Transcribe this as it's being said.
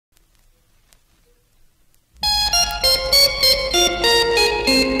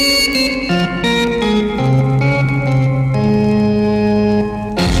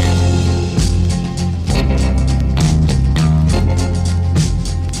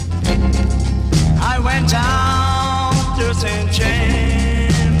went down to St.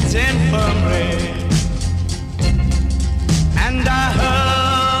 James Infirmary, and I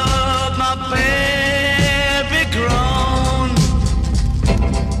heard my baby groan,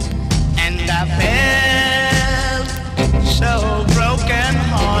 and I felt so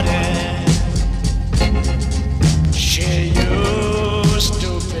broken-hearted. She used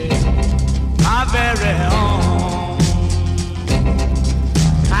to be my very own.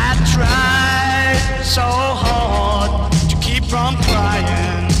 I tried so hard to keep from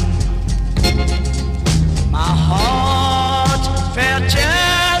crying. My heart felt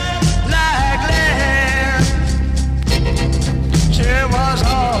just like lead. She was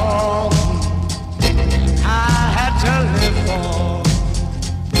all I had to live for.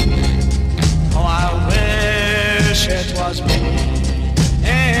 Oh, I wish it was me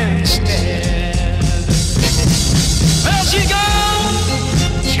instead. Well, she's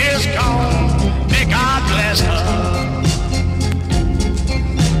gone, may God bless her.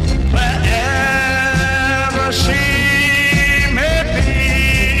 Wherever she may be,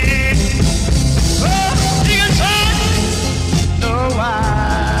 oh, she can touch the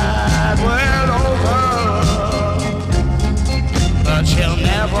wide world over, but she'll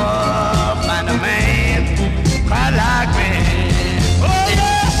never find a man quite like me. Oh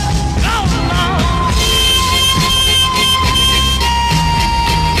yeah, no, no.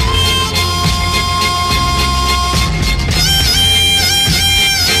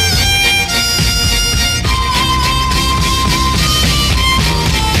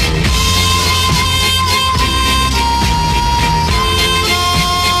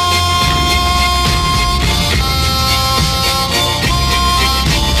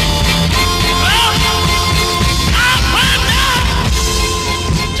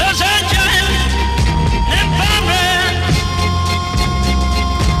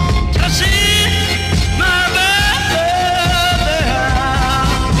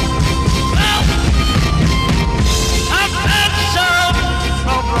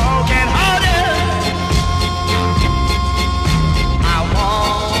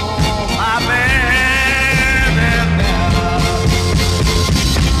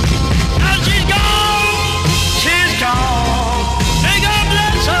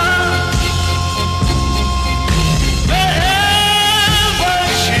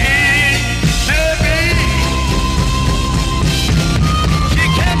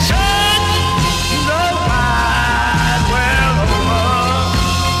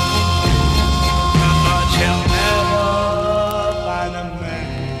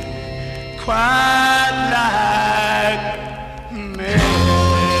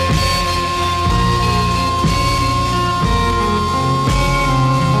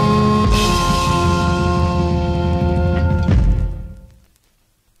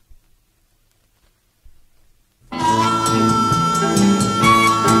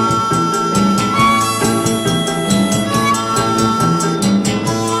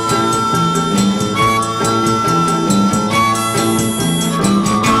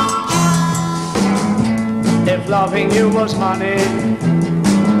 Loving you was money,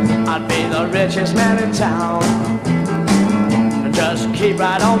 I'd be the richest man in town. Just keep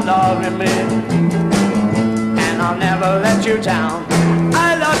right on loving me, and I'll never let you down.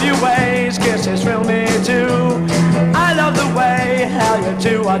 I love your ways, kisses thrill me too. I love the way how you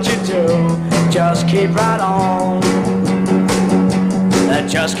do what you do. Just keep right on,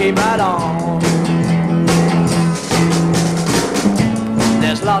 just keep right on.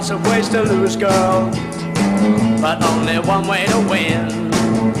 There's lots of ways to lose, girl, but only one way to win.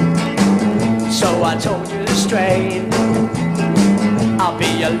 So I told you straight, I'll be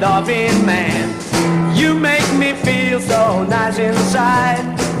your loving man. You make me feel so nice inside.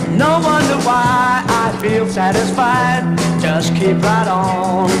 No wonder why I feel satisfied. Just keep right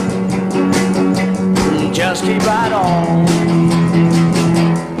on, just keep right on.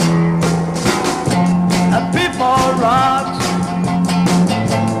 Before rocks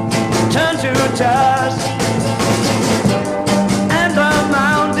turn to dust, and the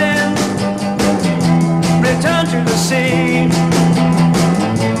mountains return to the sea.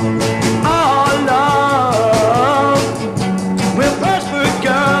 Our love will prosper,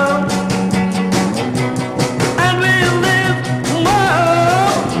 girl, and we'll live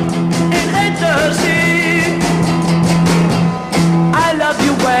tomorrow in ecstasy. I love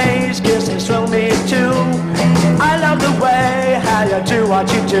your ways, kisses thrill me too. I love the way how you do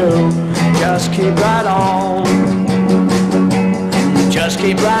what you do. Just keep right on, just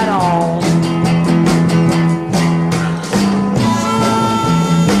keep right on.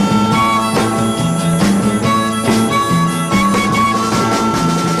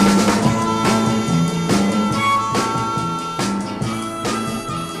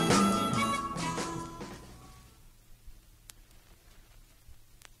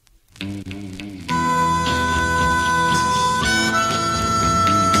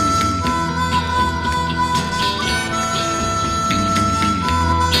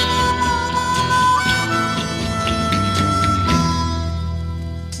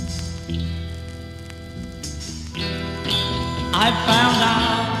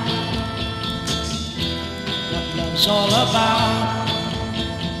 it's all about.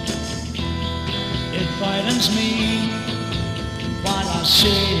 It frightens me what I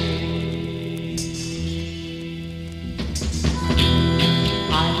see.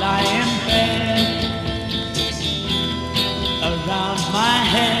 I lie in bed, around my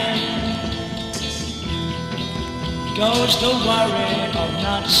head goes the worry of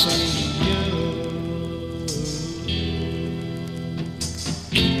not seeing you.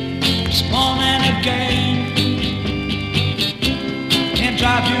 It's more than a game, can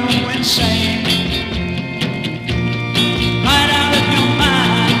drive you insane, right out of your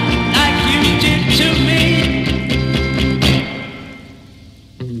mind like you did to me.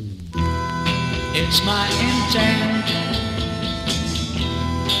 It's my intent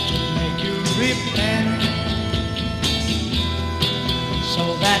to make you repent, so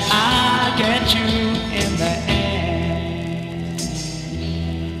that I get you in the end.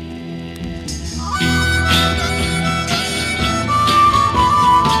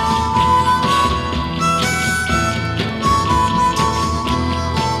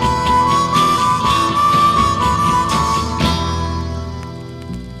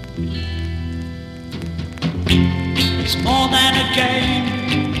 It's more than a game,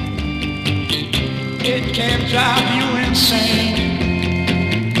 it can drive you insane,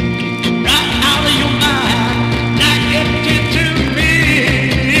 right out of your mind like it did to me.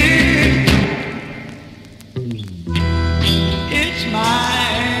 It's my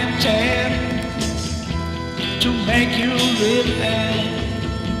intent to make you repent.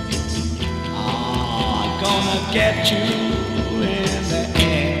 Oh, I'm gonna get you in the end.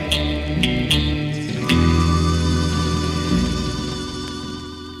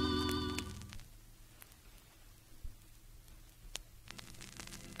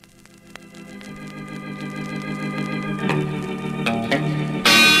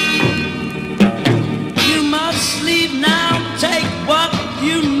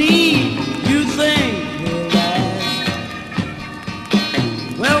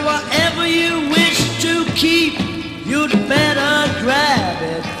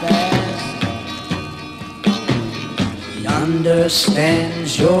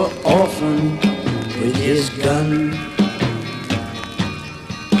 Stands your orphan with his gun,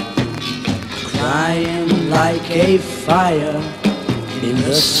 crying like a fire in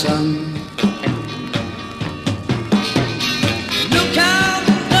the sun. Look out,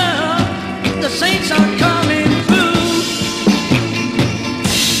 girl, the saints are coming through,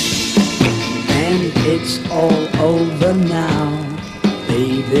 and it's all over now,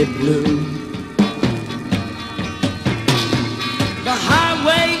 baby blue. The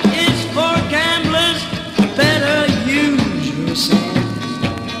highway is for gamblers, better use your sense.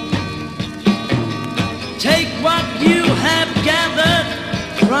 Take what you have gathered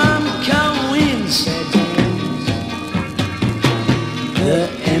from coincidence. The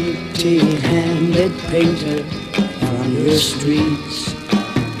empty-handed painter from your streets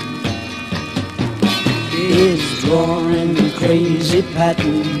is drawing crazy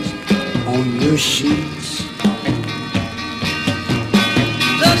patterns on your sheets.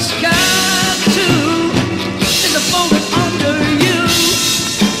 The sky too is a folded under you,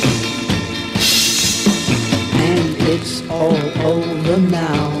 and it's all over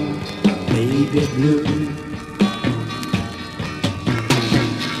now, baby blue.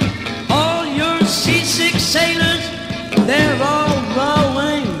 All your seasick sailors, they're all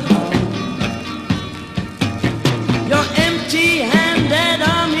rowing home. Your empty-handed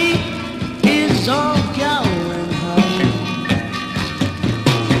army is all going home.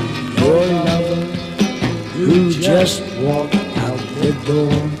 Your lover, who just walked out the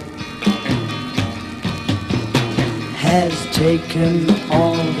door, has taken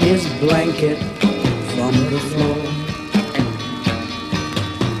all his blanket from the floor.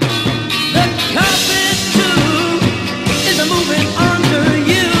 The carpet too is a moving under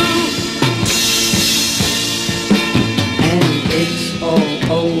you, and it's all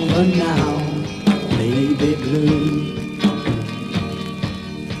over now, baby blue.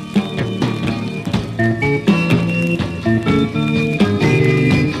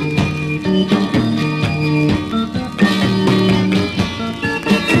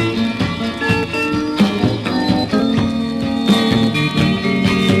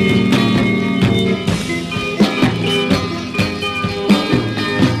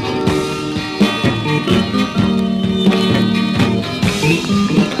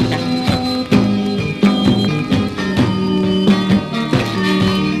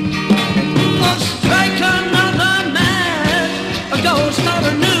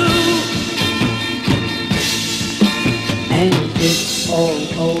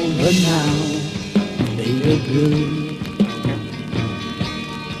 baby blue.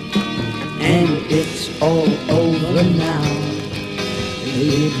 And it's all over now,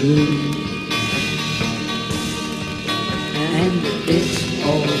 baby blue. And it's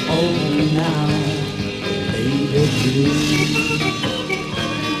all over now, baby blue.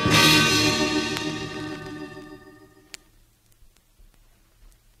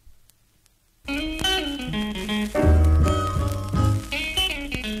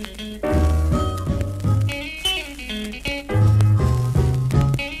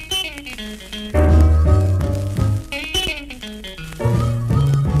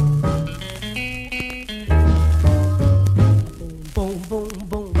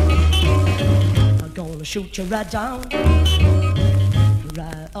 Shoot you right down,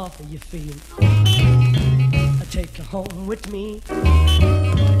 right off of your feet. I take you home with me.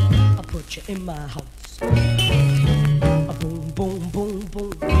 I put you in my house. A boom, boom, boom,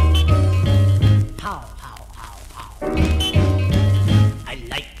 boom. How, how, how, how. I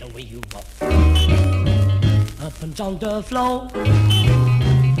like the way you walk. Up and down the floor.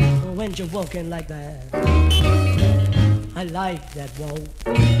 When you're walking like that, I like that walk.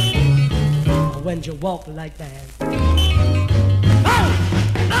 When you walk like that.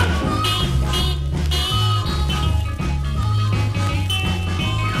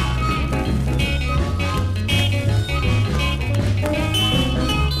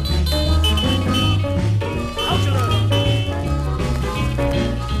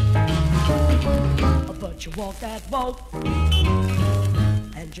 But you walk that walk,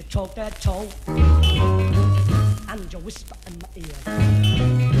 and you talk that talk, and you whisper in my ear.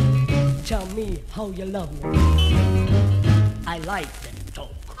 Tell me how you love me. I like that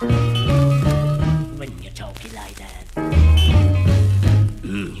talk. When you talk it like that,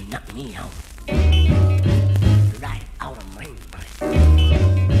 you knock me out, right out of my mind.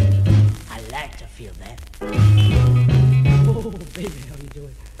 I like to feel that. Oh, baby, how you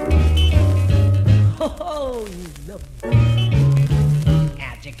doing? Oh, you love me.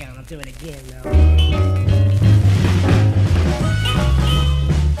 Ah, you're gonna do it again now.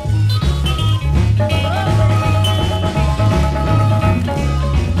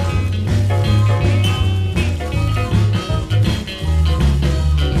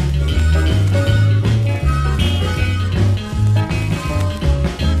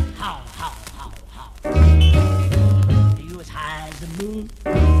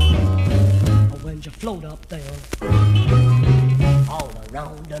 When you float up there, all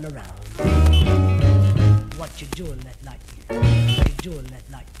around and around. What you doing that night? What you doing that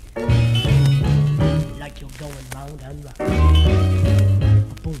night? Like you're going round and round.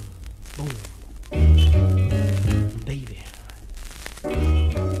 Boom, boom, baby.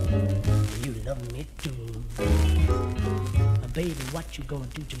 You love me too, baby. What you gonna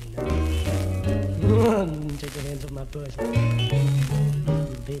do to me now? Take your hands off my purse,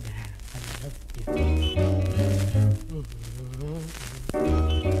 baby. I love you.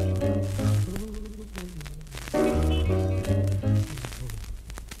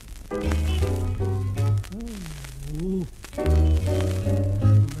 Ooh.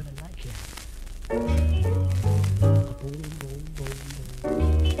 But I like it. Boom, boom, boom, boom.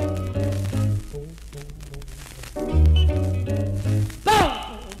 Boom, boom, boom.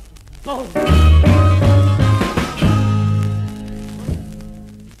 Boom.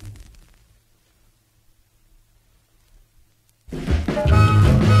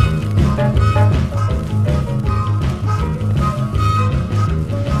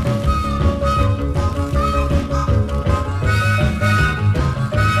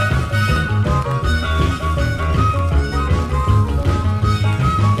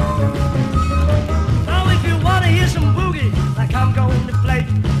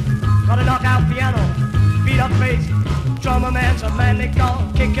 Drummer man's a manly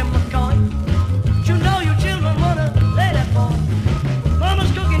gone, kick him a coin. But you know your children wanna lay that boy.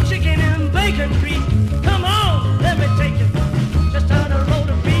 Mama's cooking chicken and bacon grease. Come on, let me take you just down the road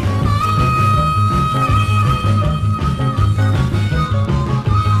to beat.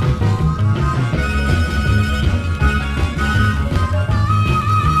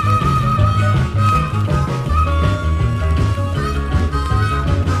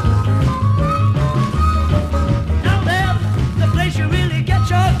 Now there's the place you really get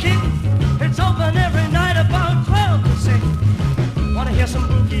your kick.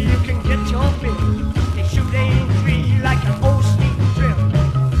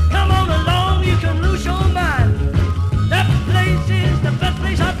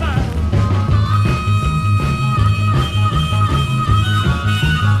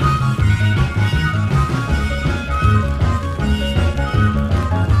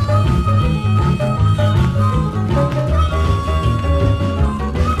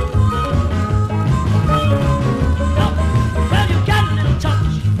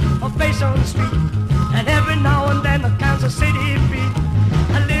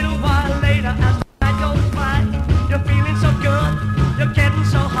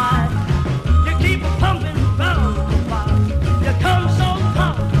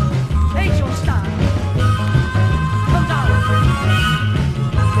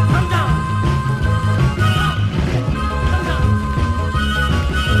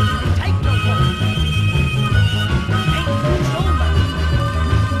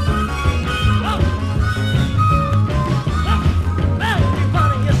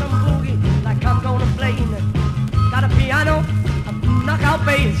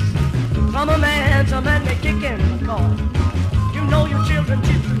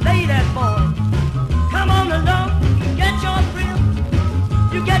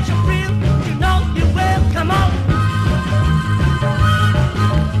 you get your thrill, you know you will. Come on.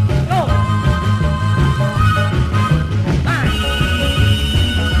 Go. Fine.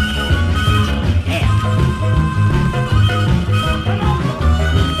 Yeah. Come on.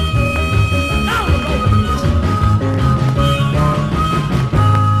 Down the road.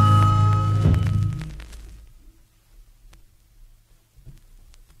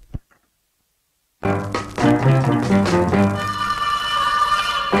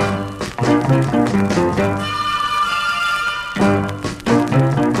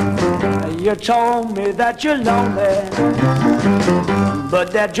 You told me that you're lonely,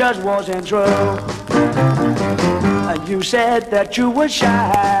 but that just wasn't true. You said that you were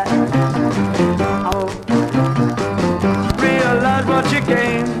shy. Oh, realize what you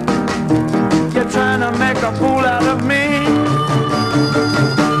gained. You're trying to make a fool out of me,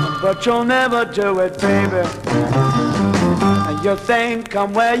 but you'll never do it, baby. You think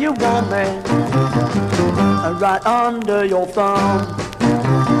I'm where you want me, right under your thumb.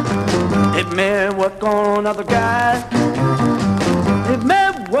 It may work on other guys, it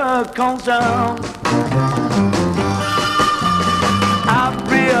may work on some. I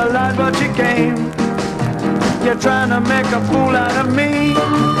realize what you gained. You're trying to make a fool out of me,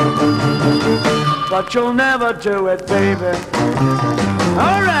 but you'll never do it, baby.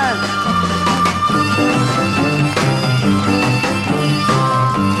 All right.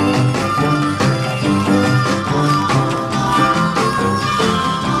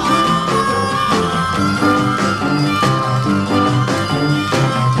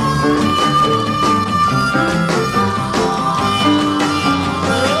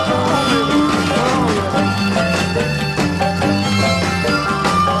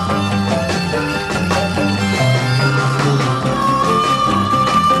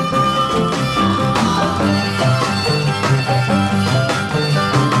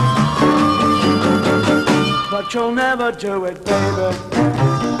 But you'll never do it, baby.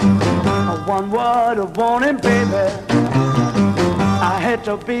 One word of warning, baby. I hate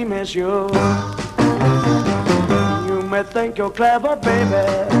to be miss you. You may think you're clever, baby,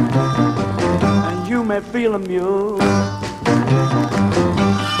 and you may feel amused.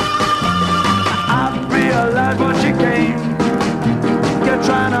 I realize what you gained. You're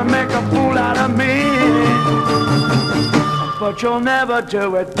trying to make a fool out of me, but you'll never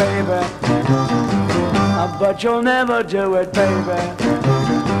do it, baby. But you'll never do it, baby.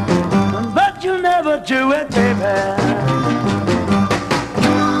 But you'll never do it, baby.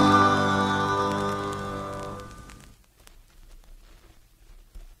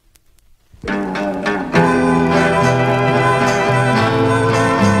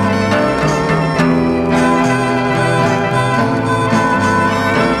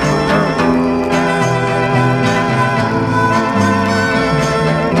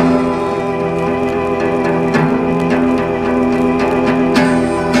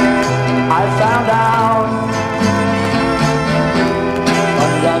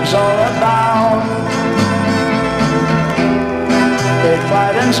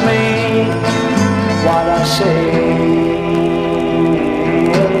 Me what I say.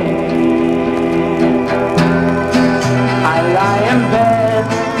 I lie in bed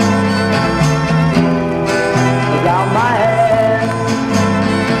around my head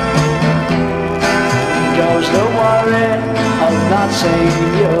goes the worry of not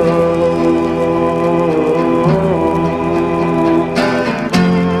seeing you.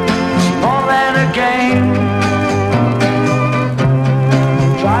 It's more than a game.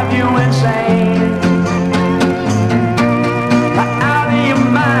 You insane, out of your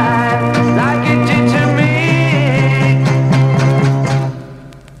mind, like it did to me.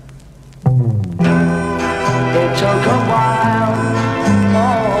 It took a while, oh,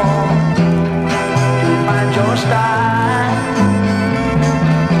 to find your style.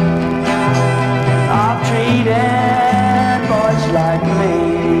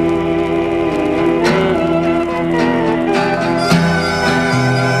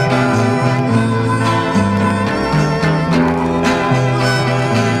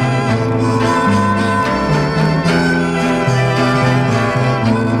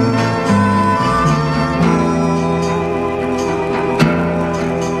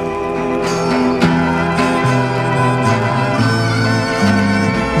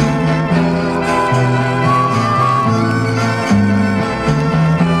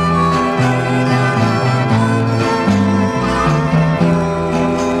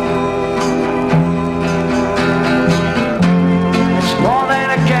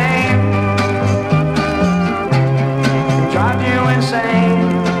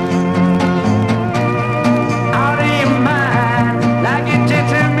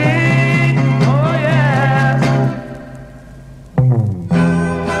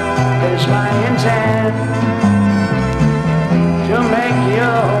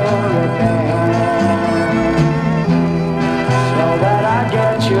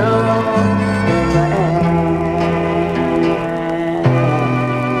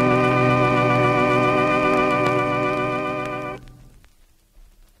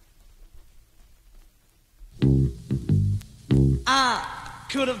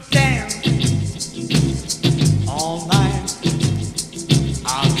 could have danced all night.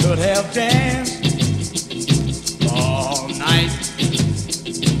 I could have danced all night,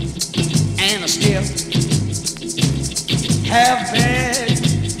 and I still have begged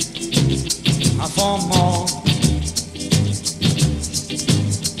for more.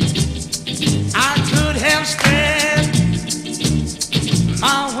 I could have spread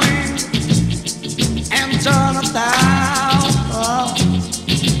my wings and done 1,000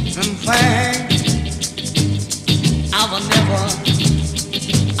 things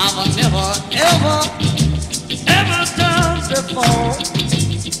I've never, ever done before.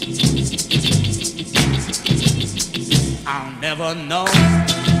 I'll never know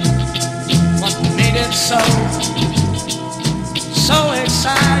what made it so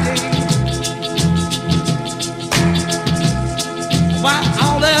exciting. Why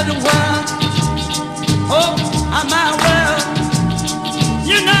all over the world, oh, I might well,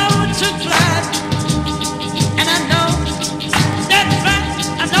 you know, to flight. And I know that's right,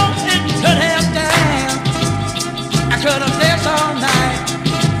 I know it could have danced. I could have danced all night.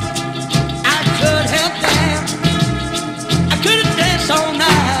 I could have danced. I could have danced all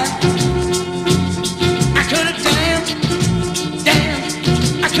night. I could have danced,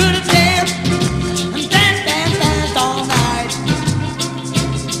 I could have danced, and danced all night.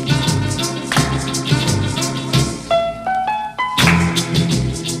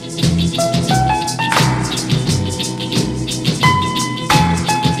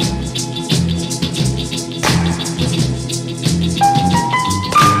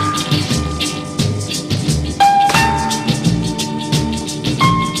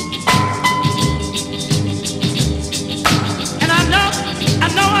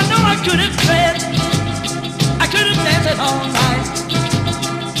 All night,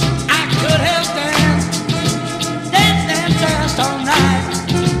 I could have danced all night.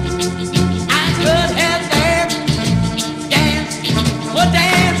 I could have danced, well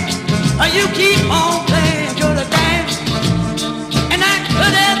dance, you keep on playing, could have danced, and I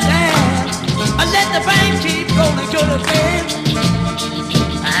could have danced, let the band keep rolling, could have danced,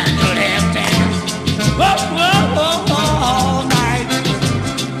 I could have danced, whoa, all night,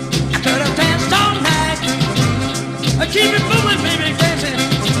 I could have danced all night. Keep it moving, baby, dancing.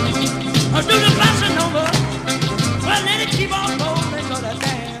 Do the bossa nova. Well, let it keep on rolling, gonna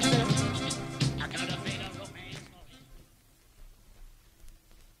dance. I gotta make a romance.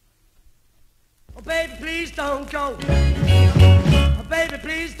 Oh, baby, please don't go. Oh, baby,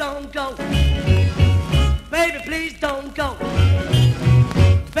 please don't go. Baby, please don't go.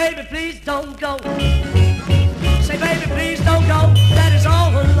 Baby, please don't go. Say, baby, please don't go. That is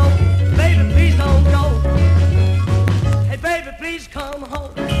all alone. Baby, please don't go. Baby, please come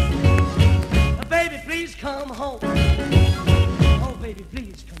home. Baby, please come home. Oh, baby,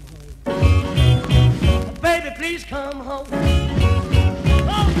 please come home. Baby, please come home.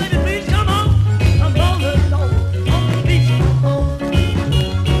 Oh, baby, please come home. I'm all alone. Oh, please come home.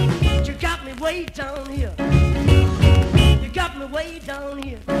 You got me way down here. You got me way down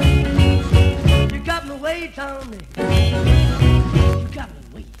here. You got me way down there. You got me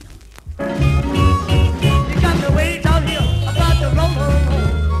way down here. You got me way down here. About to roll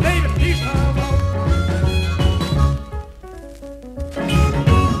on, baby, please come home.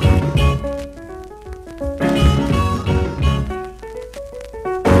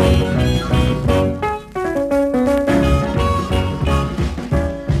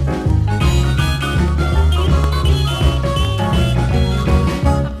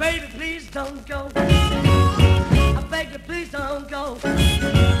 Baby, please don't go. I beg you, please don't go.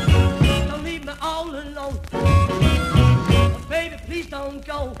 Don't leave me all alone. Baby, please don't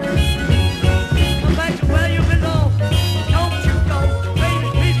go. Come back to where you belong. Don't you go. Baby,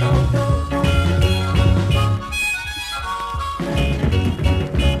 please don't go.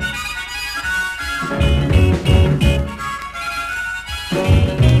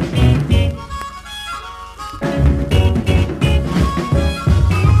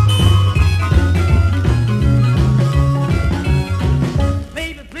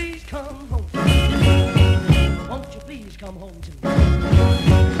 Baby, please come home. Won't you please come home to me?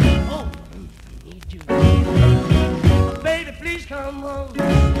 Oh, I need you. Oh, baby, please come home.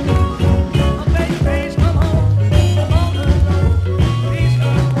 Oh, baby, please come home. Come on, please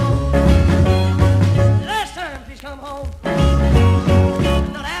come home. Last time, please come home.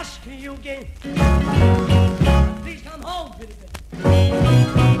 I'm not asking you again. Please come home, pretty baby.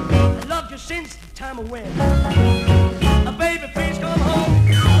 I loved you since the time I went. Oh, baby, please come home.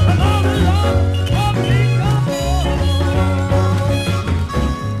 Come on, oh, please come home.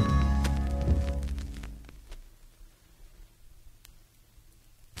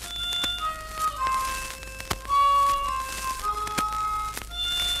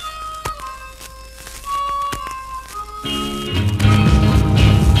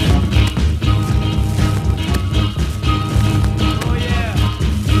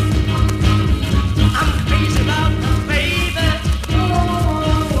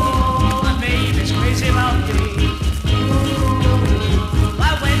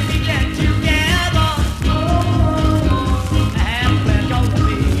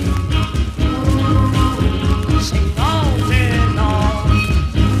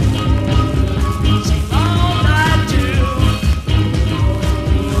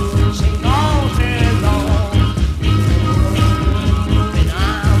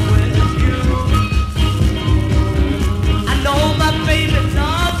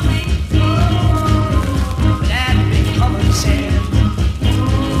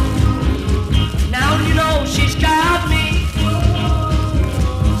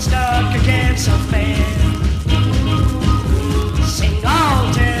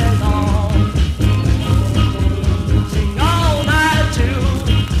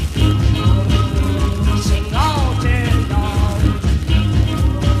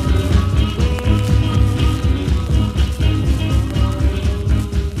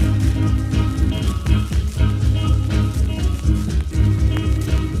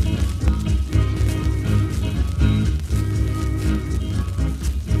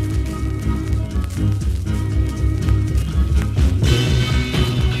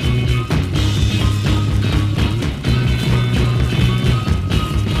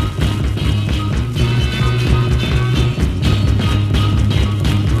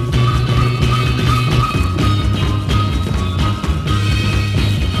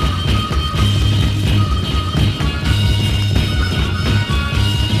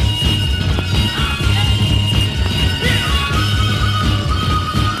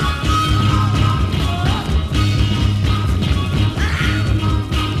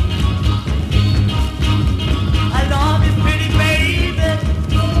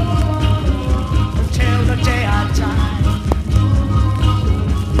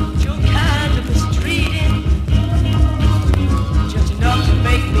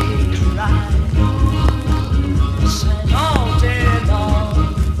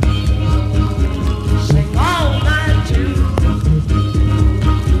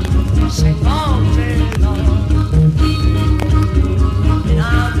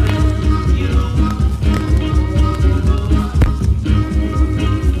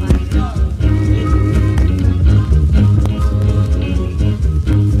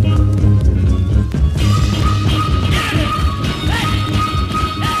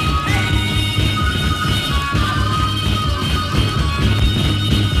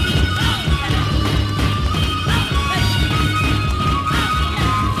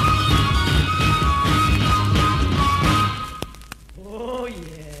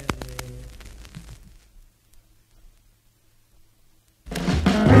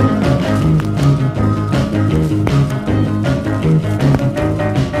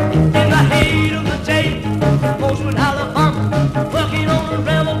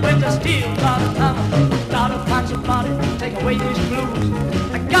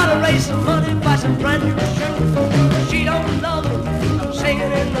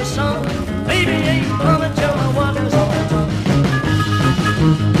 in the sun. Baby ain't coming till my wonder's all done.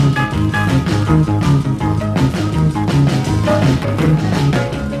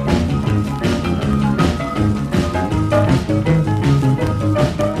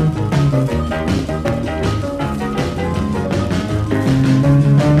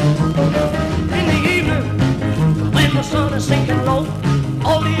 In the evening, when the sun is sinking low,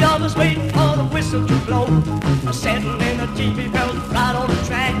 all the others waiting for the whistle to blow. Sitting in a TV belt right on the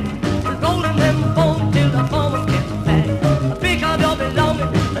track, rolling them bones till the foreman gets back. Pick up your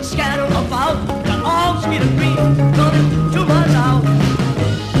belongings and scatter about. Got all sweet and green, running 2 miles out.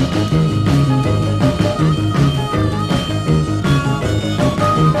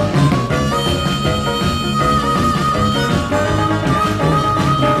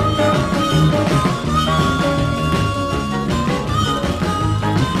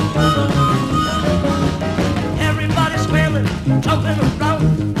 Jumping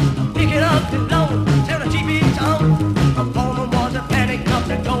around, picking up the load till the TV's on. The foreman was a panic up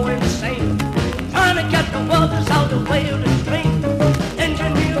and going insane, trying to get the others out the way of the train.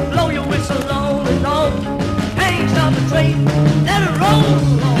 Engineer, blow your whistle on and on. Hang stop the train, let it roll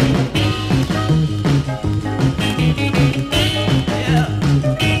on.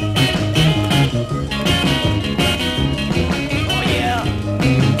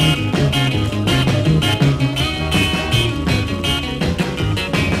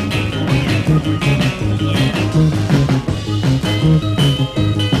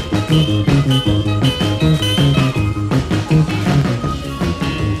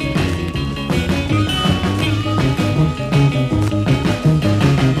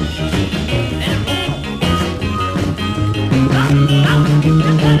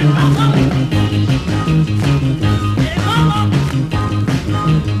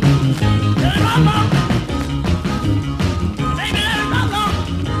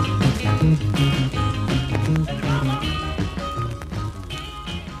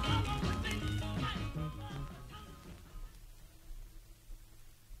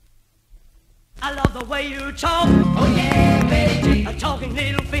 I love the way you talk, oh yeah, baby. Talking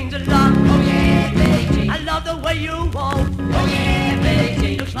little things a lot, oh yeah, baby. I love the way you walk, oh yeah,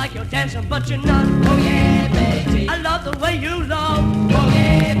 baby. Looks like you're dancing but you're not, oh yeah, baby. I love the way you love, oh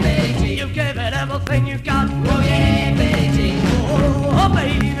yeah, baby. You give it everything you got, oh yeah, baby. Oh,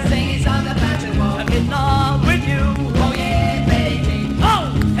 baby, singing songs about your walk. I'm in love with you, oh yeah, baby.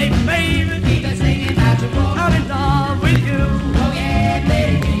 Oh, hey baby, keep on singing about your walk. I'm in love with you, oh yeah,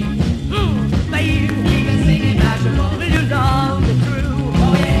 baby. Will you love me through?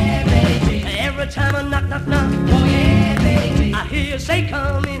 Oh yeah, baby. Every time I knock, knock, knock, oh yeah, baby. I hear you say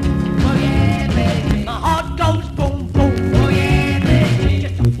come in, oh yeah, baby. My heart goes boom, boom, oh yeah, baby.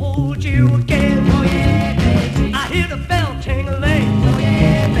 Just to hold you again, oh yeah, baby. I hear the bell tingling, oh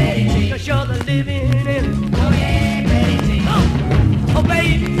yeah, baby. 'Cause you're the living in, oh yeah, baby. Oh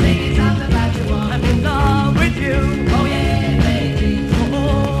baby, singing songs about you. I'm in love with you, oh yeah, baby.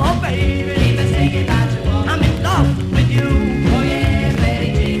 Oh baby, keep on singing about you. I'm in love with you, oh yeah,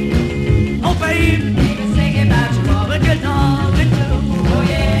 baby. Oh baby, keep on singing about you. But you love me too, oh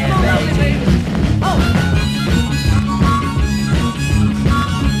yeah, come on, love me, baby. Oh.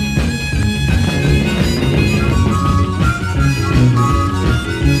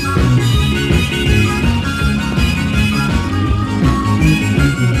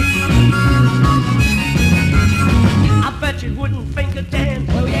 I bet you wouldn't think of Dan,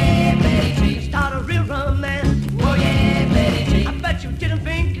 oh yeah, baby. Start a real romance, oh yeah, baby. I bet you didn't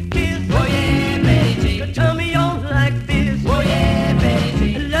think a kiss, oh yeah, baby. Could turn me on like this, oh yeah,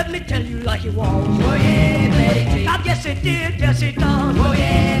 baby. And let me tell you like it was, oh yeah, baby. I guess it did, yes it does, oh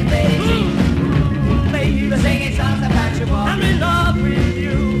yeah, baby. Baby, singing songs about you, I'm in love with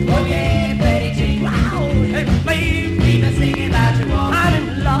you, oh yeah, baby. Wow, hey baby, keep on singing about you, I'm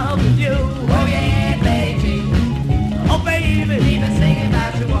in love with you, oh yeah, baby. Oh baby, keep on singing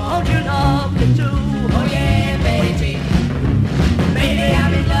about you, won't you love me too, oh yeah, baby. Baby,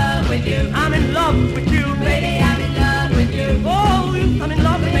 I'm in love with you, I'm in love with you, baby, I'm in love with you. Oh, I'm in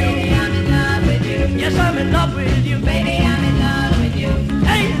love with you, baby, I'm in love with you. Yes, I'm in love with you.